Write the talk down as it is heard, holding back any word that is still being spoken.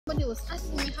somebody was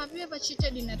asking me, have you ever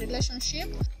cheated in a relationship?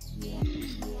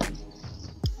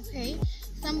 Okay,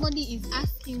 somebody is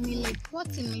asking me like,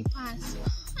 what's in my past?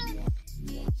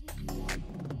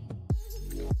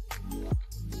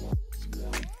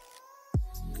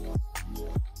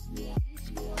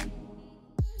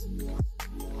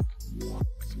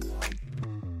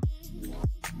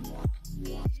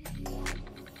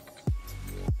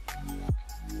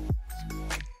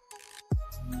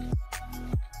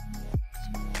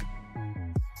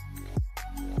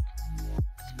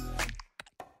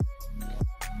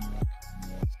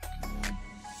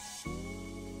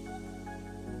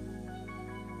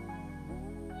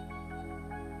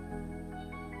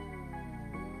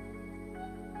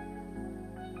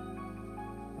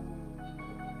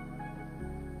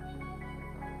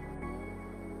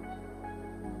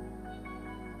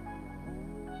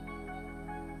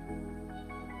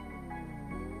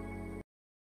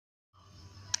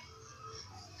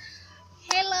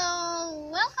 Hello,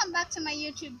 welcome back to my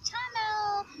YouTube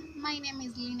channel. My name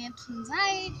is Linet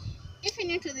Nzai. If you're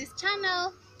new to this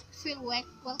channel, feel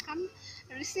welcome,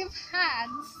 receive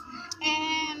hugs,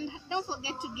 and don't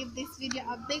forget to give this video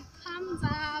a big thumbs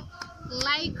up,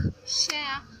 like,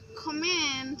 share,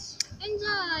 comment,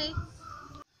 enjoy.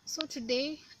 So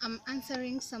today I'm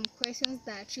answering some questions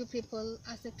that you people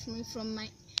asked me from my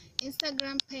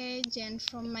Instagram page and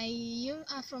from my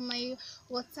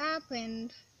WhatsApp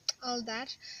and all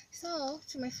that. So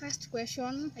to my first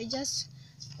question, I just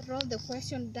wrote the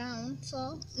question down.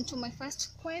 So to my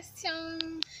first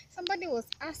question, somebody was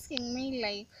asking me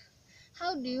like,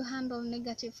 how do you handle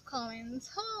negative comments?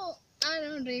 Oh, I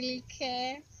don't really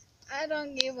care. I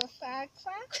don't give a fuck.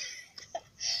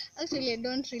 Actually, I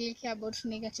don't really care about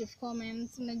negative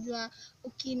comments. Unajua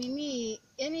ukinini,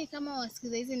 yani kama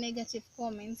wasikiza hizi negative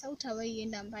comments hautawahi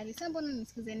enda mbali. Sasa mbona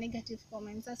nisikize negative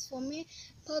comments? As for me,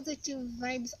 positive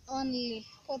vibes only.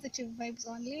 Positive vibes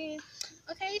only.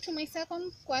 Okay, to my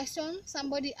second question,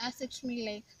 somebody asked me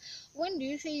like, when do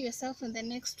you see yourself in the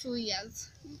next 2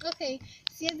 years? Okay,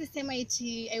 siwezi sema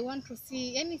iti I want to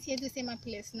see, yani siwezi sema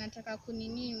place nataka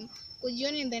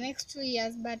kujiona in the next 2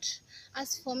 years, but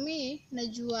as for me,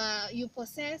 najua you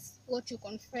possess what you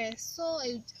confess. So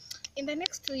in the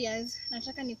next 2 years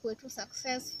nataka nikuwe tu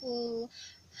successful,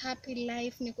 happy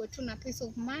life, nikuwe tu na peace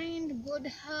of mind, good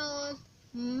health,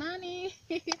 money.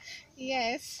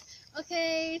 Yes.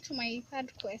 Okay, to my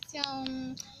third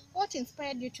question, what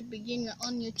inspired you to begin your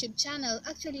own YouTube channel?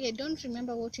 Actually, I don't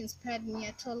remember what inspired me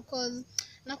at all, cause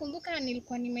nakumbuka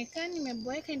nilikuwa nimekaa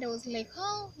nimeboeka and I was like,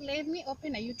 oh, let me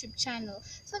open a YouTube channel.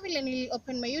 So vile nili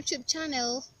open my YouTube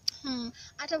channel,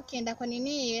 hata ukienda kwa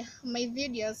nini my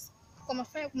videos, kwa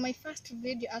my first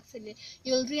video actually,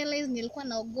 you'll realize nilikuwa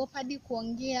naogopa hadi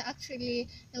kuongea. Actually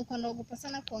nilikuwa naogopa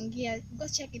sana kuongea. Go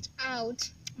check it out,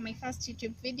 my first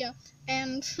YouTube video,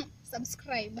 and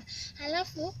subscribe.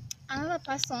 Halafu another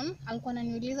person alikuwa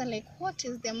ananiuliza like, what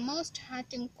is the most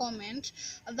hurting comment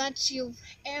that you've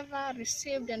ever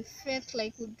received and felt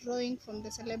like withdrawing from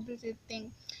the celebrity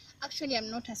thing? Actually, I'm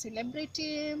not a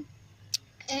celebrity,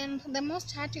 and the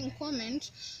most hurting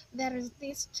comment, there is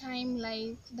this time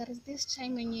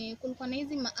when kulikuwa na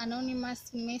hizi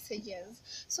anonymous messages.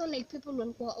 So like people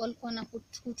walikuwa na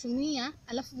kutumia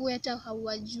alafu wewe hata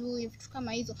hauwajui vitu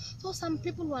kama hizo. So some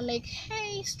people were like,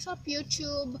 hey, stop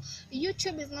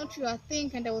YouTube is not your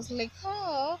thing. And I was like,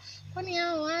 oh, kwani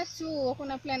hao watu wako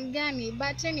na plan gani?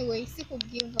 But anyway, siku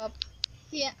give up.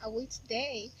 Here a wait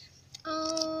day.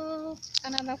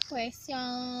 Another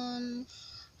question.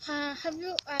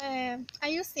 Are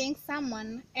you seeing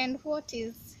someone, and what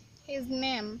is his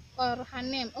name or her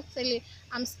name? Actually,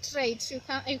 I'm straight. You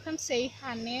can't say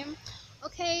her name.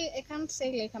 Okay, I can't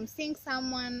say like I'm seeing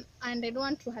someone, and I don't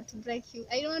want to heartbreak you.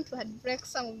 I don't want to heartbreak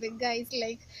some of the guys.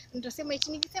 Like nitasema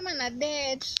iti nikisema na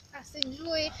dead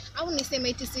asijue, au niseme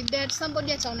iti si dead,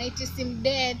 somebody ataona iti sim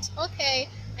dead. Okay,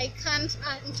 I can't.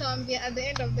 Nitaambia at the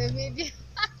end of the video.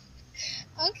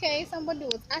 Okay, somebody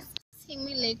was asking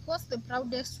me like, what's the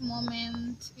proudest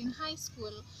moment in high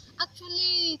school?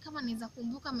 Actually, kama niza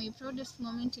kumbuka, my proudest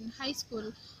moment in high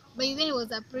school, by then I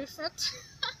was a prefect.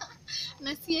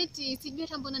 Na sieti sijui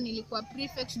hata mbona nilikuwa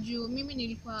prefect juu mimi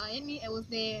nilikuwa, yani I was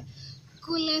the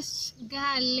coolest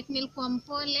girl, like nilikuwa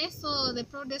mpole. So the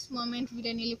proudest moment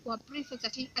vile nilikuwa prefect,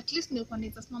 at least nilikuwa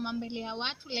nitasimama mbele ya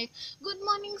watu like, good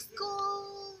morning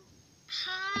school,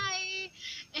 hi,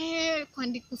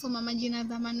 kusoma majina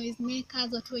za noise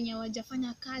makers, watu wenye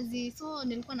hawajafanya kazi. So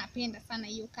nilikuwa napenda sana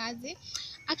hiyo kazi.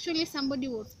 Actually, somebody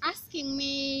was asking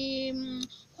me,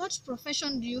 what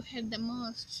profession do you hate the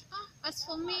most? As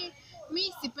for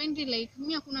me sipendi, like,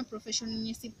 mi hakuna profession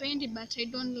yenye sipendi, but I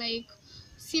don't like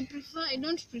I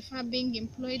don't prefer being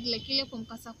employed like ile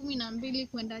kumka saa 12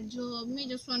 kwenda job. Me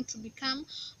just want to become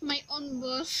my own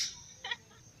boss.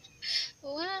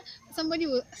 Well,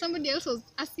 somebody else was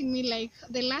asking me like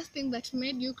the last thing that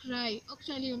made you cry.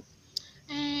 Actually,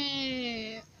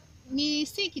 ni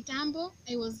si kitambo.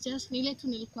 I was just nile tu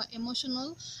nilikuwa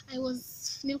emotional.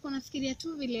 Nilikuwa nafikiria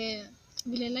tu vile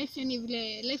life, yani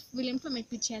vile mtu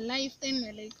amepitia life, then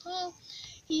we're like, oh,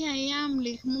 here I am,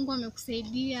 like Mungu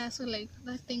amekusaidia. So like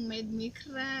that thing made me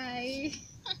cry.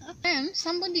 Then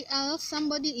somebody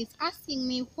is asking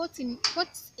me what's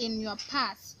in your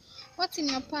past. What's in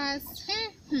your past?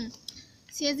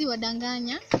 Siwezi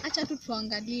wadanganya, acha tu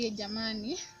tuangalie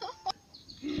jamani.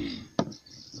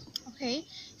 Okay,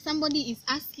 somebody is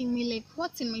asking me like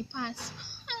what's in my past.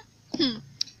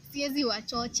 Siwezi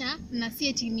wachocha na si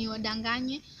eti ni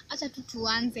wadanganye, acha tu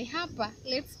tuanze hapa.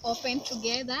 Let's open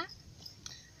together.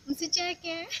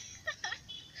 Msicheke.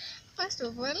 First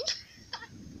of all,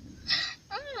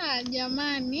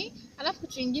 jamani, alafu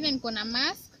kitu kingine, niko na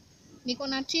mask, niko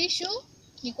na tissue,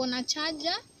 niko na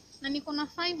charger na niko na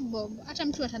 5 bob. Hata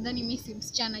mtu atadhani mimi si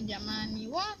msichana jamani.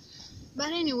 But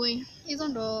anyway, hizo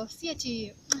ndo si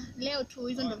ati leo tu,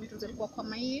 hizo ndo vitu zilikuwa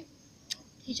kwa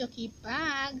hicho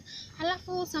kibag.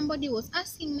 Alafu somebody was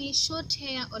asking me short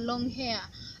hair or long hair.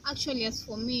 Actually, as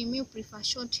for me prefer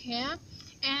short hair.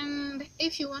 And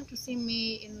if you want to see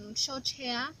me in short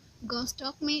hair, go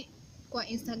stalk me kwa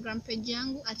Instagram page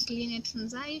yangu at Linet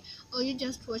Nzai, or you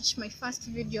just watch my first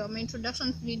video, my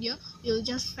introduction video. You'll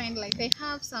just find like I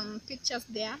have some pictures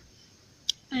there.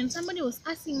 And somebody was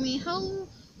asking me how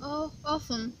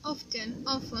often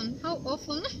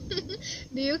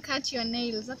do you cut your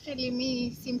nails? Actually,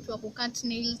 me seem to cut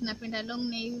nails, napenda long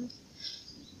nails.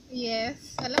 Yes,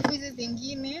 alafu hizi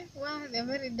zingine they're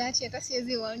very dirty, hata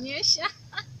siwezi waonyesha.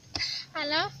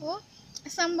 Alafu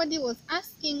somebody was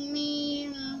asking me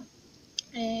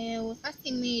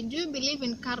do you believe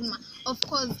in karma? Of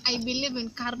course I believe in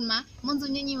karma. Mwanzo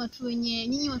nyinyi watu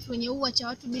wenye huacha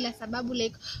watu bila sababu,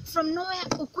 like from nowhere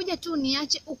ukuja tu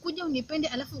uniache, ukuja unipende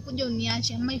alafu ukuja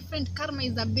uniache. My friend, karma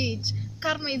is a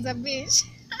bitch.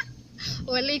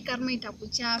 Wale karma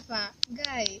itakuchapa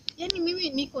guy. Yani mimi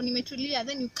nimetulia,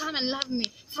 then you come and love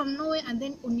me from nowhere and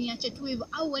then uniache tu hivyo,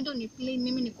 au uende uniplay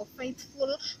mimi niko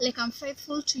faithful, like I'm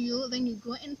faithful to you, then you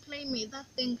go and play me. That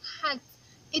thing hurts.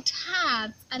 It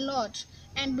hurts a lot,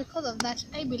 and because of that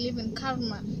I believe in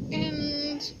karma,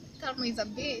 and karma is a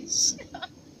bitch.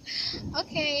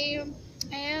 Okay,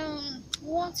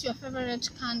 what's your favorite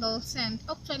candle scent?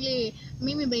 Actually,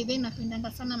 mimi by then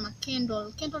napendanga sana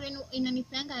candle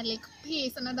inanipeanga like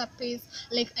peace, another peace.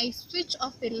 Like I switch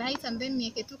off the lights and then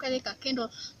nieke tu kale ka candle.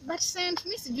 But scent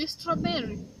mi sijui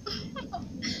strawberry.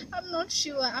 I'm not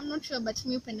sure, but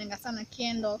me upendanga sana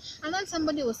candle. And then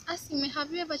somebody was asking me,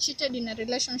 have you ever cheated in a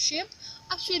relationship?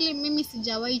 Actually, mimi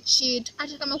sijawahi cheat.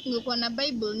 Hata kama kungekuwa na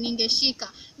Bible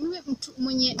ningeshika. Mimi mtu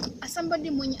somebody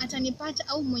mwenye atanipata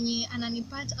au mwenye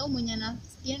ananipata au mwenye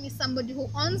yani somebody who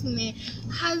owns me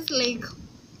has like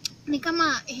ni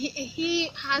kama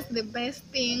he has the best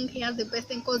thing.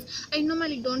 Because I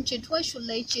normally don't cheat. Why should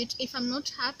I cheat? If I'm not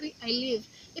happy, I leave.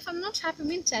 If I'm not happy,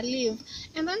 means I leave.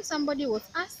 And then somebody was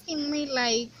asking me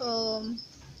like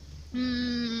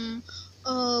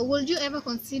would you ever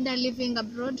consider living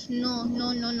abroad?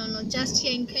 No. Just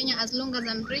here in Kenya. As long as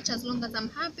I'm rich, as long as I'm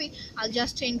happy, I'll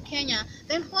just stay in Kenya.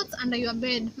 Then what's under your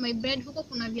bed? My bed, huko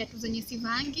kuna viatu zenye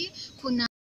sivangi, kuna